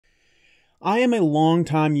I am a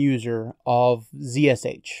longtime user of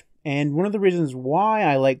ZSH, and one of the reasons why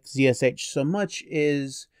I like ZSH so much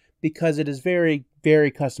is because it is very, very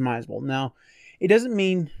customizable. Now, it doesn't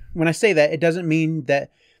mean, when I say that, it doesn't mean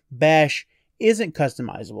that Bash isn't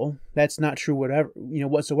customizable. That's not true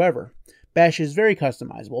whatsoever. Bash is very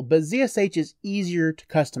customizable, but ZSH is easier to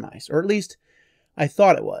customize, or at least I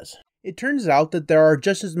thought it was. It turns out that there are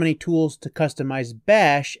just as many tools to customize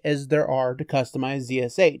Bash as there are to customize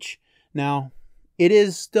ZSH. Now, it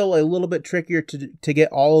is still a little bit trickier to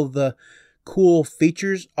get all of the cool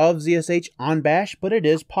features of ZSH on Bash, but it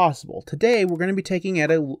is possible. Today, we're going to be taking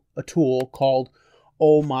at a tool called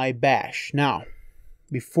Oh My Bash. Now,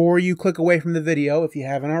 before you click away from the video, if you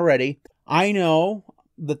haven't already, I know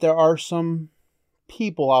that there are some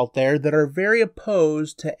people out there that are very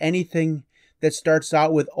opposed to anything that starts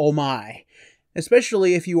out with oh my.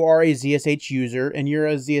 Especially if you are a ZSH user and you're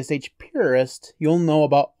a ZSH purist, you'll know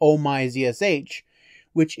about oh my ZSH,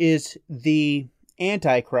 which is the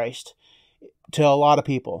Antichrist to a lot of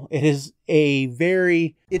people. It is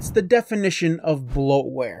it's the definition of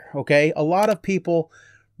bloatware, okay? A lot of people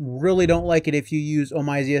really don't like it if you use oh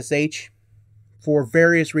my ZSH for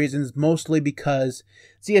various reasons, mostly because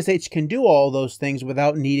ZSH can do all those things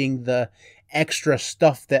without needing the extra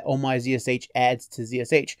stuff that oh my ZSH adds to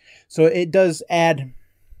ZSH. So it does add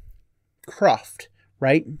cruft,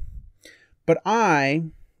 right? But I,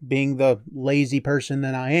 being the lazy person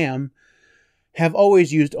that I am, have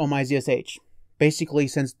always used oh my ZSH, basically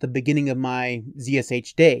since the beginning of my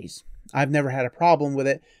ZSH days. I've never had a problem with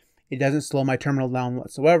it. It doesn't slow my terminal down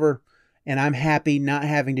whatsoever, and I'm happy not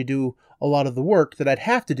having to do a lot of the work that I'd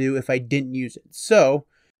have to do if I didn't use it. So,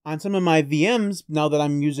 on some of my VMs, now that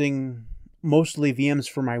I'm using mostly VMs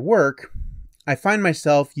for my work, I find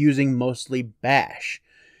myself using mostly Bash.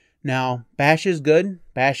 Now, Bash is good,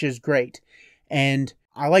 Bash is great, and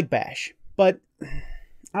I like Bash, but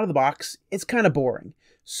out of the box, it's kind of boring.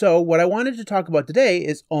 So what I wanted to talk about today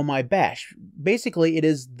is Oh My Bash. Basically, it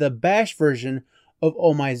is the Bash version of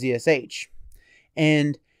Oh My ZSH,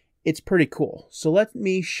 and it's pretty cool. So let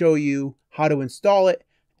me show you how to install it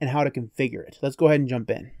and how to configure it. Let's go ahead and jump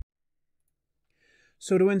in.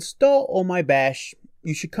 So to install Oh My Bash,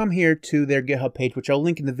 you should come here to their GitHub page, which I'll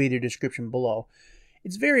link in the video description below.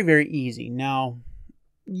 It's very, very easy. Now,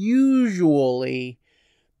 usually,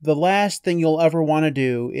 the last thing you'll ever want to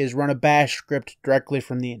do is run a Bash script directly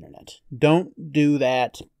from the internet. Don't do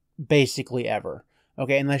that basically ever,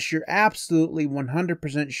 okay? Unless you're absolutely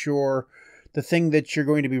 100% sure the thing that you're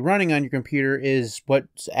going to be running on your computer is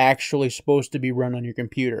what's actually supposed to be run on your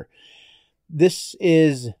computer. This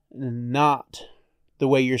is not the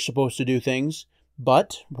way you're supposed to do things,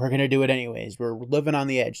 but we're going to do it anyways. We're living on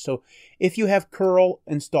the edge. So if you have curl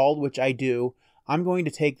installed, which I do, I'm going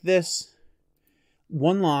to take this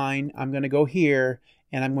one line, I'm going to go here,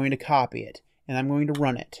 and I'm going to copy it, and I'm going to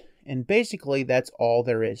run it. And basically, that's all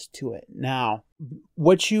there is to it. Now,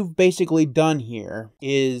 what you've basically done here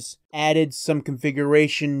is added some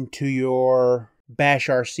configuration to your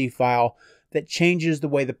Bashrc file that changes the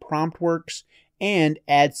way the prompt works and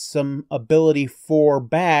adds some ability for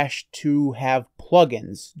Bash to have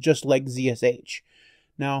plugins, just like ZSH.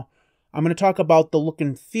 Now, I'm going to talk about the look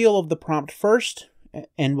and feel of the prompt first,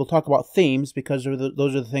 and we'll talk about themes because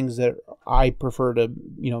those are the things that I prefer to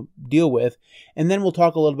deal with. And then we'll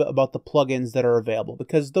talk a little bit about the plugins that are available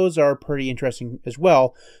because those are pretty interesting as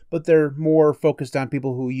well, but they're more focused on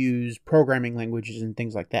people who use programming languages and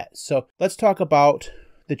things like that. So let's talk about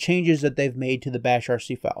the changes that they've made to the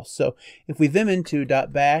Bashrc file. So if we vim into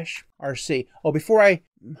 .bashrc, before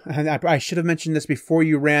I should have mentioned this before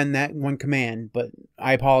you ran that one command, but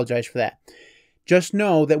I apologize for that. Just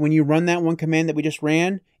know that when you run that one command that we just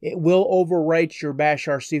ran, it will overwrite your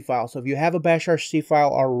Bashrc file. So if you have a Bashrc file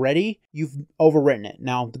already, you've overwritten it.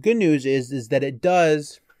 Now, the good news is that it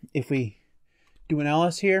does, if we do an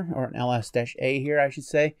ls here, or an ls-a here, I should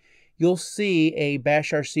say, you'll see a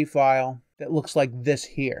Bashrc file that looks like this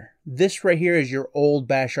here. This right here is your old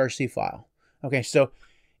Bashrc file. Okay, so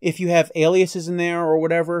if you have aliases in there or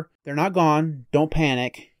whatever, they're not gone. Don't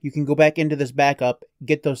panic. You can go back into this backup,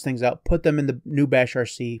 get those things out, put them in the new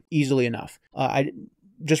Bashrc easily enough. I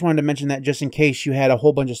just wanted to mention that just in case you had a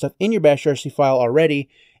whole bunch of stuff in your Bashrc file already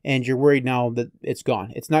and you're worried now that it's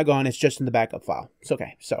gone. It's not gone. It's just in the backup file. It's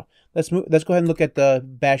okay. So let's go ahead and look at the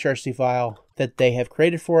Bashrc file that they have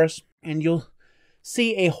created for us, and you'll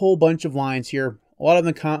see a whole bunch of lines here. A lot of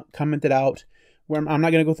them commented out. Where I'm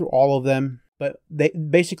not going to go through all of them. But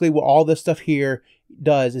basically what all this stuff here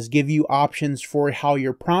does is give you options for how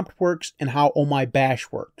your prompt works and how Oh My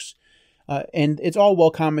Bash works. And it's all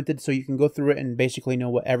well commented, so you can go through it and basically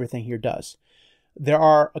know what everything here does. there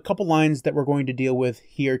are a couple lines that we're going to deal with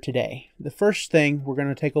here today. The first thing we're going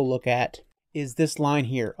to take a look at is this line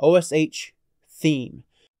here, OSH theme.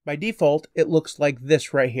 By default, it looks like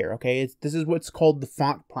this right here, okay? This is what's called the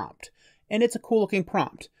font prompt, and it's a cool looking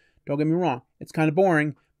prompt. Don't get me wrong, it's kind of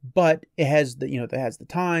boring, but it has the, it has the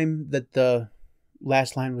time that the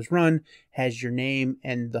last line was run, has your name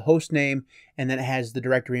and the host name, and then it has the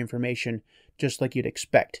directory information just like you'd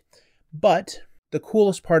expect. But the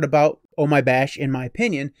coolest part about Oh My Bash, in my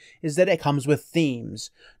opinion, is that it comes with themes.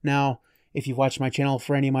 Now, if you've watched my channel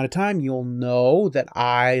for any amount of time, you'll know that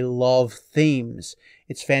I love themes.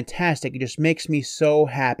 It's fantastic. It just makes me so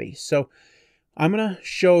happy. So I'm going to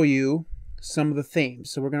show you some of the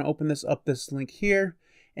themes. So we're going to open this link here.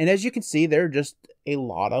 And as you can see, there are just a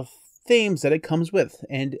lot of themes that it comes with.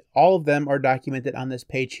 And all of them are documented on this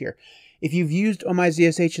page here. If you've used Oh My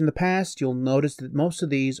ZSH in the past, you'll notice that most of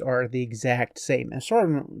these are the exact same. As far as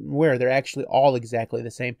I'm aware, they're actually all exactly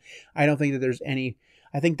the same. I don't think that there's any,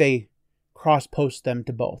 I think they cross-post them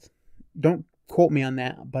to both. Don't quote me on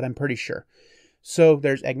that, but I'm pretty sure. So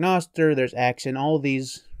there's Agnoster, there's Accent, all of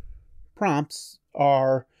these prompts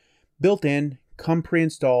are built in, come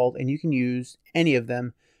pre-installed, and you can use any of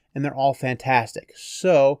them, and they're all fantastic.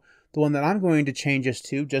 So the one that I'm going to change this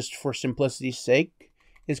to, just for simplicity's sake,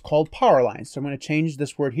 is called Powerline. So I'm going to change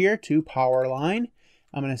this word here to Powerline.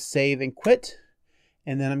 I'm going to save and quit,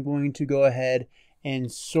 and then I'm going to go ahead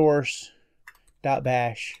and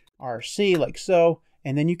source.bashrc like so,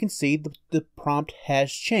 and then you can see the prompt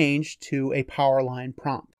has changed to a Powerline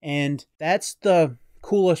prompt. And that's the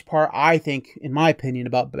coolest part, I think, in my opinion,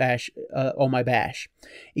 about Bash, Oh My Bash.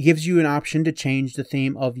 It gives you an option to change the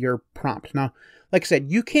theme of your prompt. Now, like I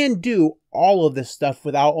said, you can do all of this stuff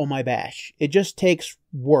without Oh My Bash. It just takes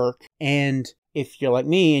work, and if you're like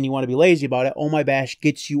me and you want to be lazy about it, Oh My Bash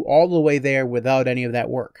gets you all the way there without any of that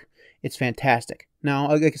work. It's fantastic. Now,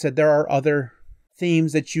 like I said, there are other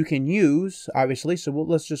themes that you can use, obviously, so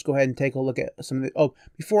let's just go ahead and take a look at some of the... Oh,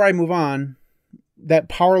 before I move on, that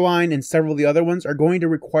Powerline and several of the other ones are going to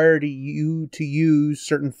require you to use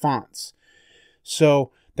certain fonts.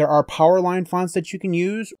 So there are Powerline fonts that you can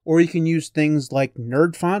use, or you can use things like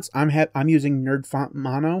Nerd fonts. I'm using Nerd font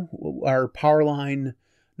Mono, or Powerline.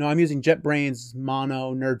 No, I'm using JetBrains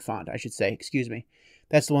Mono Nerd font, I should say. Excuse me.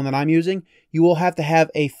 That's the one that I'm using. You will have to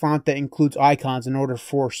have a font that includes icons in order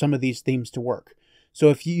for some of these themes to work. So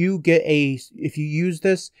if you use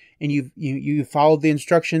this and you followed the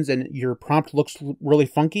instructions and your prompt looks really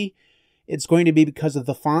funky, it's going to be because of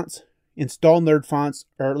the fonts. Install Nerd fonts,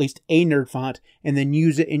 or at least a Nerd font, and then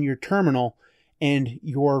use it in your terminal, and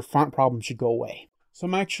your font problem should go away. So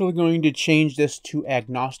I'm actually going to change this to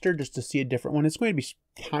Agnoster just to see a different one. It's going to be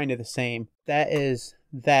kind of the same. That is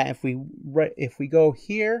that. If we go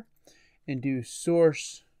here and do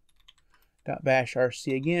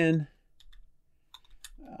source.bashrc again,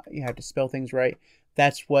 you have to spell things right.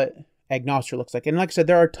 That's what Agnoster looks like. And like I said,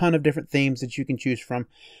 there are a ton of different themes that you can choose from.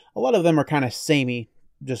 A lot of them are kind of samey,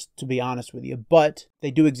 just to be honest with you, but they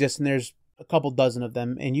do exist, and there's a couple dozen of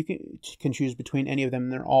them, and you can choose between any of them,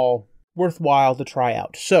 and they're all worthwhile to try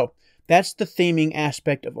out. So that's the theming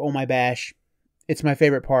aspect of Oh My Bash. It's my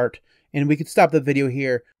favorite part, and we could stop the video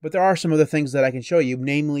here, but there are some other things that I can show you,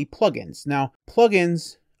 namely plugins. Now,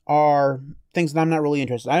 plugins are things that I'm not really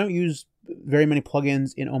interested in. I don't use very many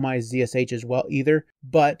plugins in Oh My ZSH as well either,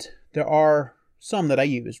 but there are some that I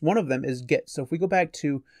use. One of them is Git. So if we go back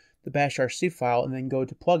to the bashrc file and then go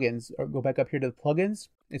to plugins, or go back up here to the plugins,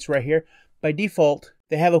 it's right here. By default,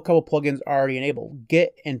 they have a couple plugins already enabled,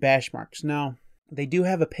 Git and Bashmarks. Now, they do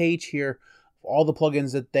have a page here of all the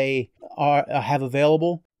plugins that they have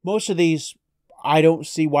available. Most of these, I don't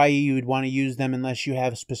see why you would want to use them unless you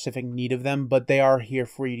have a specific need of them, but they are here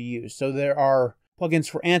for you to use. So there are plugins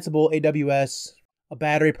for Ansible, AWS, a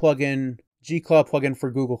battery plugin, G-Cloud plugin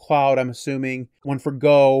for Google Cloud, I'm assuming, one for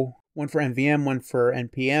Go, one for NVM, one for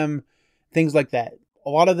NPM, things like that. A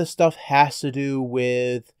lot of this stuff has to do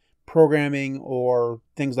with programming or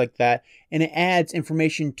things like that, and it adds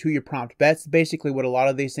information to your prompt. That's basically what a lot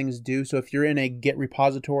of these things do. So if you're in a Git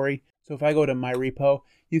repository, so if I go to my repo,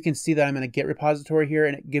 you can see that I'm in a Git repository here,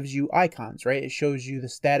 and it gives you icons, right? It shows you the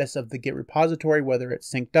status of the Git repository, whether it's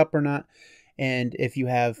synced up or not. And if you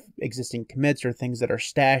have existing commits or things that are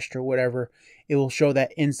stashed or whatever, it will show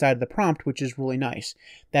that inside the prompt, which is really nice.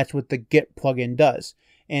 That's what the Git plugin does.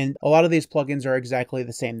 And a lot of these plugins are exactly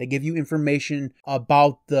the same. They give you information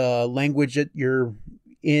about the language that you're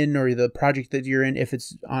in or the project that you're in, if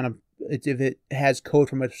it's on if it has code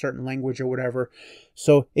from a certain language or whatever.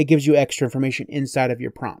 So it gives you extra information inside of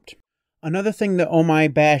your prompt. Another thing that Oh My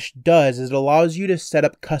Bash does is it allows you to set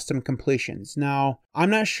up custom completions. Now,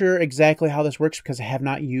 I'm not sure exactly how this works because I have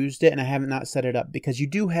not used it and I have not set it up, because you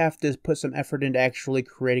do have to put some effort into actually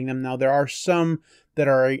creating them. Now, there are some that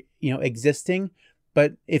are, existing,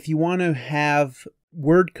 but if you want to have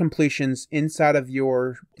word completions inside of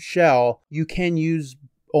your shell, you can use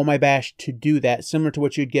Oh My Bash to do that, similar to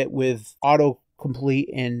what you'd get with autocomplete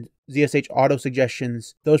and ZSH auto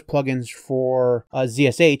suggestions, those plugins for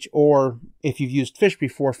ZSH, or if you've used Fish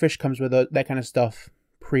before, Fish comes with that kind of stuff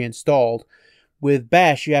pre-installed. With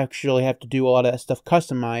Bash, you actually have to do a lot of that stuff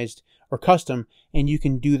customized or custom, and you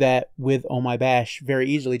can do that with Oh My Bash very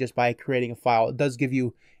easily just by creating a file. It does give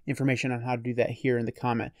you information on how to do that here in the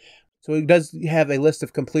comment. So it does have a list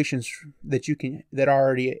of completions that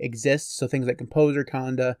already exist. So things like Composer,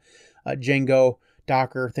 Conda, Django,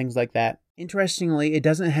 Docker, things like that. Interestingly, it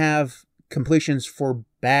doesn't have completions for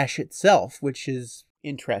Bash itself, which is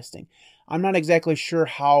interesting. I'm not exactly sure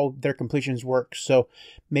how their completions work, so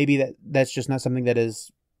maybe that's just not something that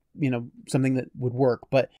is, something that would work.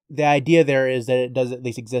 But the idea there is that it does at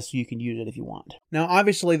least exist so you can use it if you want. Now,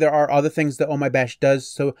 obviously, there are other things that Oh My Bash does,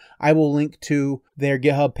 so I will link to their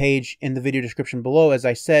GitHub page in the video description below. As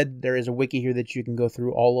I said, there is a wiki here that you can go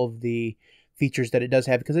through all of the features that it does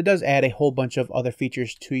have, because it does add a whole bunch of other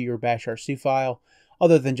features to your Bashrc file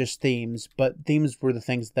other than just themes, but themes were the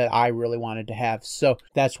things that I really wanted to have, so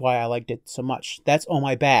that's why I liked it so much. That's Oh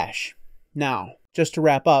My Bash. Now, just to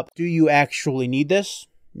wrap up, do you actually need this?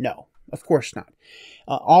 No, of course not.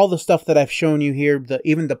 All the stuff that I've shown you here,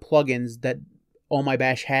 even the plugins that Oh My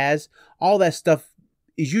Bash has, all that stuff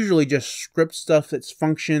is usually just script stuff, that's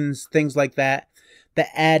functions, things like that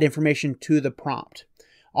add information to the prompt.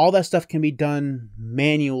 All that stuff can be done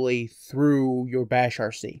manually through your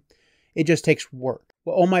Bashrc. It just takes work.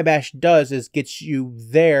 What Oh My Bash does is gets you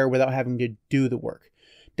there without having to do the work.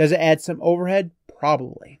 Does it add some overhead?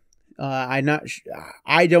 Probably. I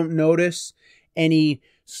don't notice any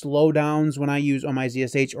slowdowns when I use Oh My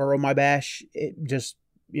ZSH or Oh My Bash. It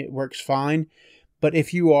works fine. But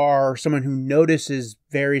if you are someone who notices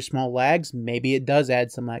very small lags, maybe it does add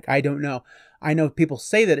some lag. I don't know. I know people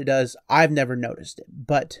say that it does. I've never noticed it,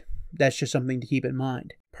 but that's just something to keep in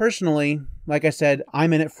mind. Personally, like I said,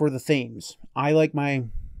 I'm in it for the themes. I like my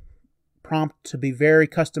prompt to be very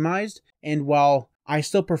customized, and while I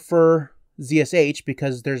still prefer ZSH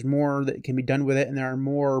because there's more that can be done with it, and there are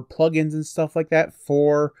more plugins and stuff like that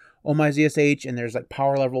for Oh My ZSH, and there's like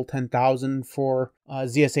power level 10,000 for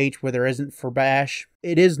ZSH where there isn't for Bash.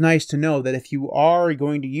 It is nice to know that if you are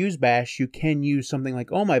going to use Bash, you can use something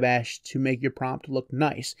like Oh My Bash to make your prompt look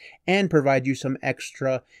nice and provide you some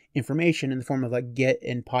extra information in the form of like Git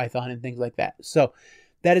and Python and things like that. So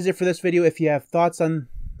that is it for this video. If you have thoughts on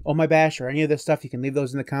Oh My Bash or any of this stuff, you can leave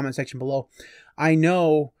those in the comment section below. I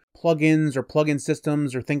know plugins or plugin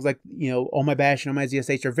systems or things like, Oh My Bash and Oh My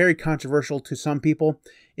ZSH are very controversial to some people.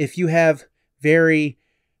 If you have very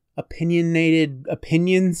opinionated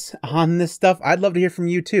opinions on this stuff, I'd love to hear from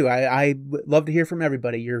you too. I would love to hear from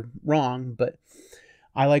everybody. You're wrong, but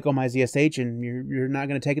I like Oh My ZSH, and you're not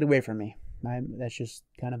going to take it away from me. That's just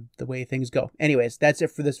kind of the way things go. Anyways, that's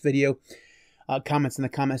it for this video. Comments in the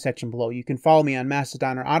comment section below. You can follow me on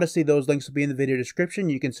Mastodon or Odyssey. Those links will be in the video description.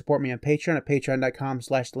 You can support me on Patreon at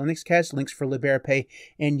patreon.com/thelinuxcast. Links for LiberaPay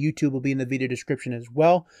and YouTube will be in the video description as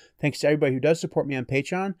well. Thanks to everybody who does support me on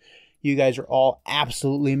Patreon. You guys are all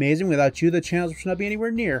absolutely amazing. Without you, the channel would not be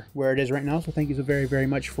anywhere near where it is right now. So thank you so very, very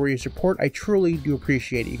much for your support. I truly do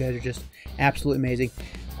appreciate it. You guys are just absolutely amazing.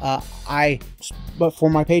 But for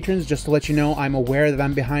my patrons, just to let you know, I'm aware that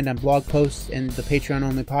I'm behind on blog posts and the Patreon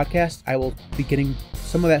only podcast. I will be getting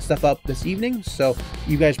some of that stuff up this evening, so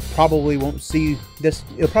you guys probably won't see this.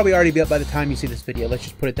 It'll probably already be up by the time you see this video. Let's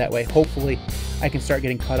just put it that way. Hopefully I can start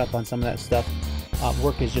getting caught up on some of that stuff.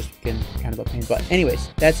 Work has just been kind of a pain. But anyways,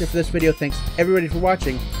 that's it for this video. Thanks everybody for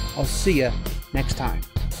watching. I'll see you next time.